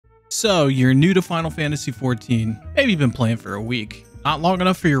So, you're new to Final Fantasy XIV, maybe you've been playing for a week. Not long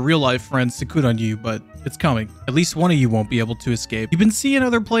enough for your real life friends to quit on you, but it's coming. At least one of you won't be able to escape. You've been seeing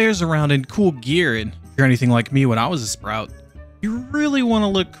other players around in cool gear, and if you're anything like me when I was a sprout, you really want to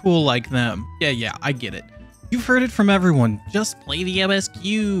look cool like them. Yeah, I get it. You've heard it from everyone, just play the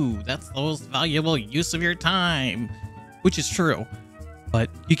MSQ, that's the most valuable use of your time. Which is true, but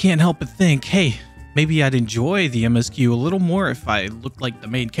you can't help but think, hey, maybe I'd enjoy the MSQ a little more if I looked like the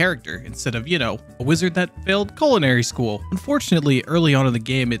main character instead of, a wizard that failed culinary school. Unfortunately, early on in the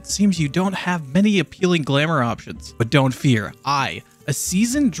game, it seems you don't have many appealing glamour options. But don't fear, I, a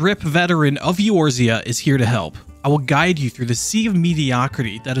seasoned drip veteran of Eorzea, is here to help. I will guide you through the sea of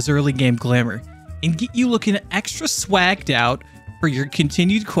mediocrity that is early game glamour, and get you looking extra swagged out for your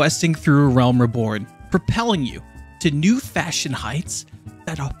continued questing through A Realm Reborn, propelling you to new fashion heights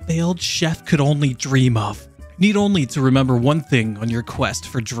that a failed chef could only dream of. Need only to remember one thing on your quest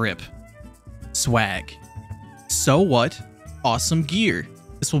for drip: swag. So what? Awesome gear.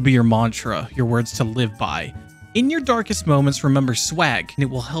 This will be your mantra, your words to live by. In your darkest moments, remember swag, and it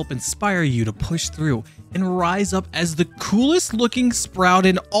will help inspire you to push through and rise up as the coolest looking sprout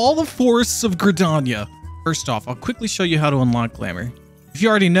in all the forests of Gridania. First off, I'll quickly show you how to unlock glamour. If you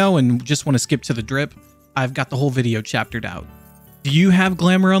already know and just want to skip to the drip, I've got the whole video chaptered out. Do you have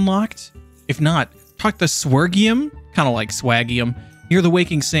glamour unlocked? If not, talk to Swergium, kind of like Swagium, near the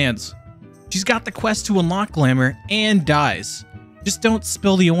Waking Sands. She's got the quest to unlock glamour and dies. Just don't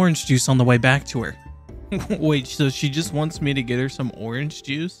spill the orange juice on the way back to her. Wait, so she just wants me to get her some orange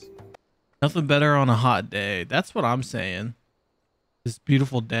juice? Nothing better on a hot day. That's what I'm saying. This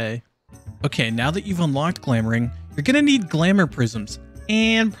beautiful day. Okay, now that you've unlocked glamoring, you're gonna need glamour prisms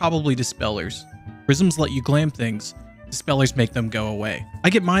and probably dispellers. Prisms let you glam things. Dispellers make them go away. I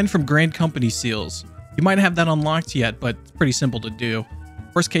get mine from Grand Company seals. You might have that unlocked yet, but it's pretty simple to do.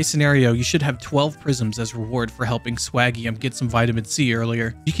 Worst case scenario, you should have 12 prisms as reward for helping Swagium get some vitamin C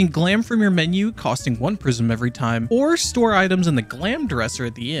earlier. You can glam from your menu, costing 1 prism every time, or store items in the glam dresser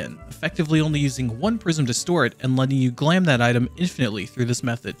at the end, effectively only using 1 prism to store it and letting you glam that item infinitely through this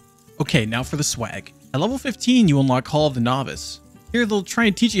method. Okay, now for the swag. At level 15, you unlock Hall of the Novice. Here, they'll try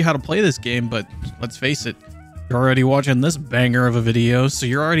and teach you how to play this game, but let's face it, you're already watching this banger of a video, so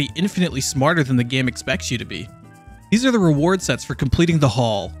you're already infinitely smarter than the game expects you to be. These are the reward sets for completing the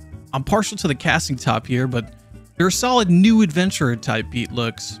hall. I'm partial to the casting top here, but they're a solid new adventurer type beat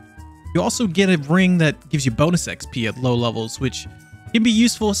looks. You also get a ring that gives you bonus XP at low levels, which can be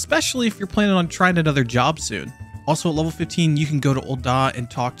useful especially if you're planning on trying another job soon. Also at level 15, you can go to Ul'dah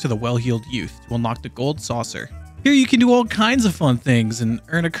and talk to the well-heeled youth to unlock the gold saucer. Here you can do all kinds of fun things and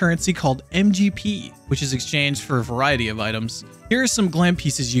earn a currency called MGP, which is exchanged for a variety of items. Here are some glam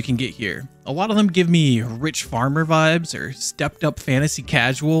pieces you can get here. A lot of them give me rich farmer vibes or stepped up fantasy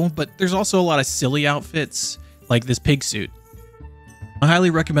casual, but there's also a lot of silly outfits, like this pig suit. I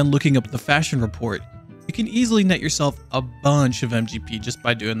highly recommend looking up the fashion report. You can easily net yourself a bunch of MGP just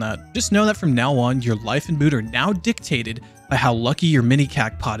by doing that. Just know that from now on, your life and mood are now dictated by how lucky your mini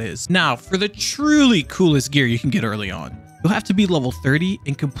cacpot is. Now, for the truly coolest gear you can get early on. You'll have to be level 30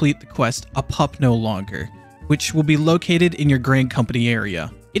 and complete the quest A Pup No Longer, which will be located in your Grand Company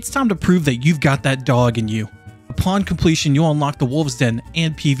area. It's time to prove that you've got that dog in you. Upon completion, you'll unlock the Wolf's Den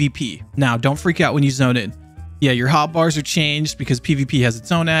and PvP. Now, don't freak out when you zone in. Yeah, your hotbars are changed because PvP has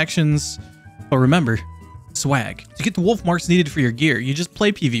its own actions, but remember, swag. To get the wolf marks needed for your gear, you just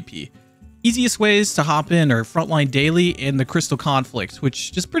play PvP. Easiest ways to hop in are Frontline Daily and the Crystal Conflict,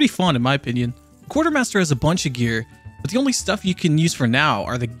 which is pretty fun in my opinion. Quartermaster has a bunch of gear, but the only stuff you can use for now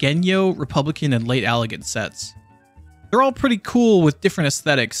are the Genyo, Republican, and Late Elegant sets. They're all pretty cool with different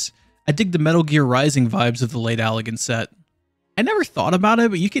aesthetics. I dig the Metal Gear Rising vibes of the Late Elegant set. I never thought about it,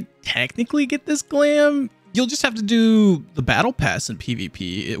 but you could technically get this glam. You'll just have to do the Battle Pass in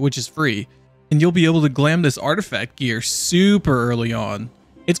PvP, which is free, and you'll be able to glam this artifact gear super early on.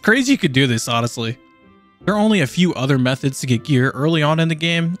 It's crazy you could do this, honestly. There are only a few other methods to get gear early on in the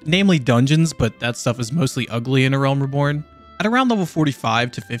game, namely dungeons, but that stuff is mostly ugly in A Realm Reborn. At around level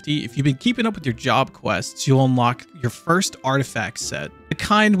 45 to 50, if you've been keeping up with your job quests, you'll unlock your first artifact set. The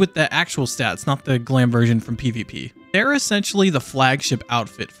kind with the actual stats, not the glam version from PvP. They're essentially the flagship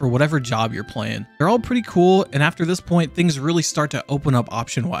outfit for whatever job you're playing. They're all pretty cool, and after this point, things really start to open up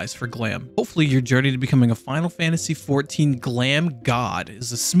option-wise for glam. Hopefully, your journey to becoming a Final Fantasy XIV glam god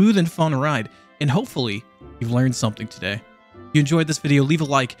is a smooth and fun ride, and hopefully, you've learned something today. If you enjoyed this video, leave a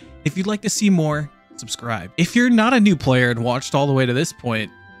like. If you'd like to see more, subscribe. If you're not a new player and watched all the way to this point,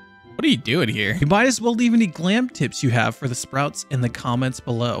 what are you doing here? You might as well leave any glam tips you have for the sprouts in the comments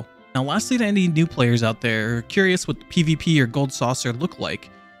below. Now lastly, to any new players out there curious what the PvP or Gold Saucer look like,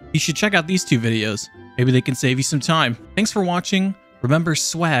 You should check out these 2 videos. Maybe they can save you some time. Thanks for watching. Remember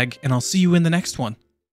swag, and I'll see you in the next one.